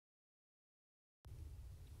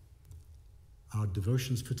Our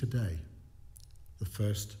devotions for today, the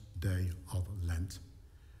first day of Lent.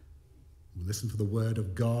 We'll listen for the word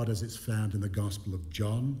of God as it's found in the Gospel of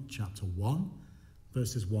John, chapter 1,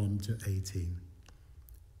 verses 1 to 18.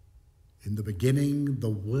 In the beginning, the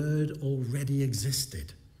Word already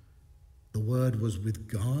existed. The Word was with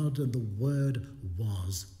God, and the Word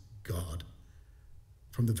was God.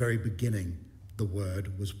 From the very beginning, the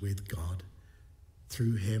Word was with God.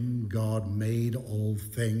 Through him, God made all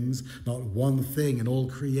things. Not one thing in all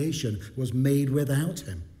creation was made without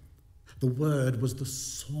him. The Word was the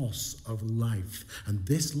source of life, and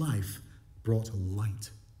this life brought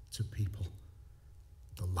light to people.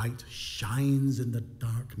 The light shines in the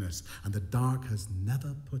darkness, and the dark has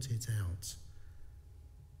never put it out.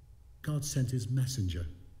 God sent his messenger,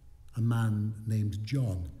 a man named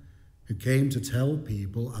John, who came to tell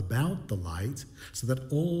people about the light so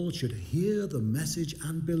that all should hear the message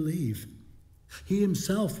and believe. He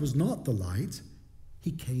himself was not the light.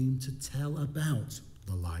 He came to tell about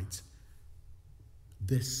the light.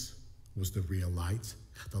 This was the real light,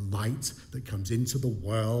 the light that comes into the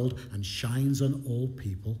world and shines on all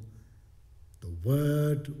people. The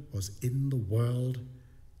Word was in the world,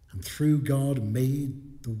 and though God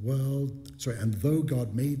made the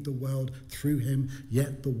world through him,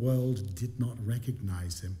 yet the world did not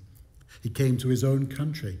recognize him. He came to his own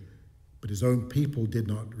country, but his own people did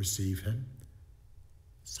not receive him.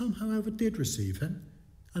 Some, however, did receive him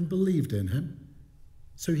and believed in him.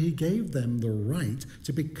 So he gave them the right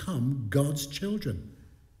to become God's children.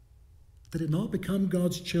 They did not become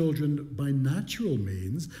God's children by natural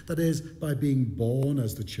means, that is, by being born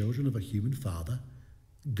as the children of a human father.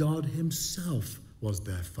 God himself was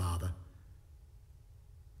their father.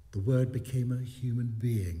 The Word became a human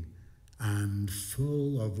being and,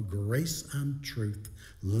 full of grace and truth,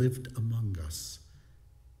 lived among us.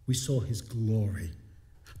 We saw his glory,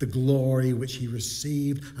 the glory which he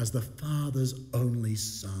received as the Father's only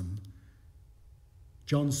Son.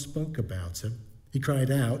 John spoke about him. He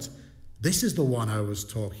cried out, "This is the one I was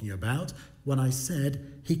talking about when I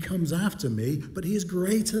said, 'He comes after me, but he is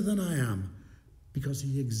greater than I am,' because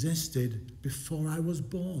he existed before I was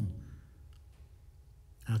born."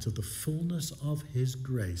 Out of the fullness of his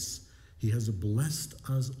grace, he has blessed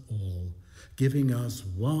us all, giving us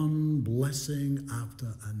one blessing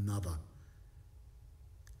after another.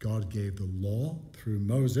 God gave the law through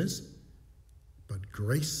Moses, but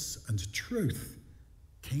grace and truth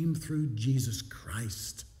came through Jesus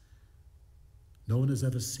Christ. No one has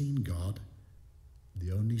ever seen God.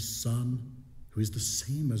 The only Son, who is the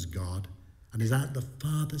same as God and is at the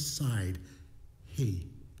Father's side,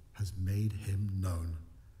 he has made him known.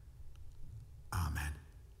 Amen.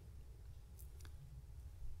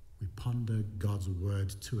 We ponder God's word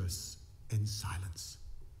to us in silence.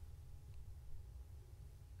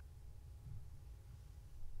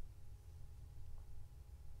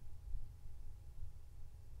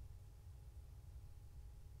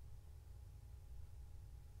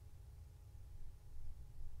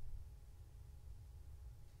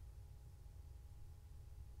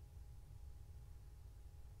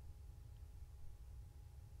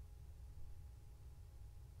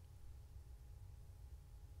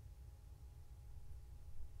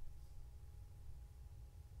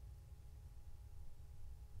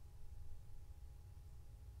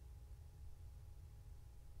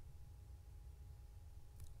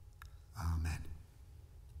 Amen.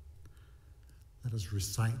 Let us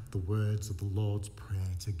recite the words of the Lord's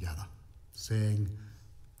Prayer together, saying,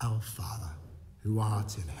 "Our Father, who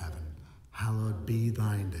art in heaven, hallowed be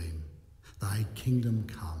thy name. Thy kingdom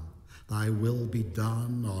come, thy will be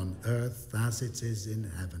done on earth as it is in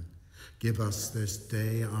heaven. Give us this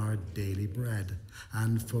day our daily bread,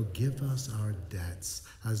 and forgive us our debts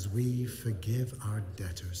as we forgive our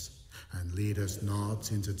debtors. And lead us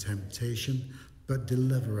not into temptation, but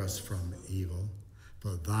deliver us from evil.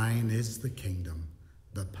 For thine is the kingdom,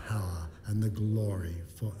 the power, and the glory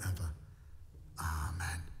forever.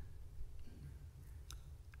 Amen."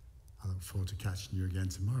 I look forward to catching you again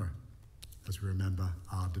tomorrow as we remember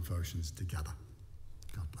our devotions together.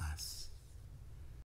 God bless.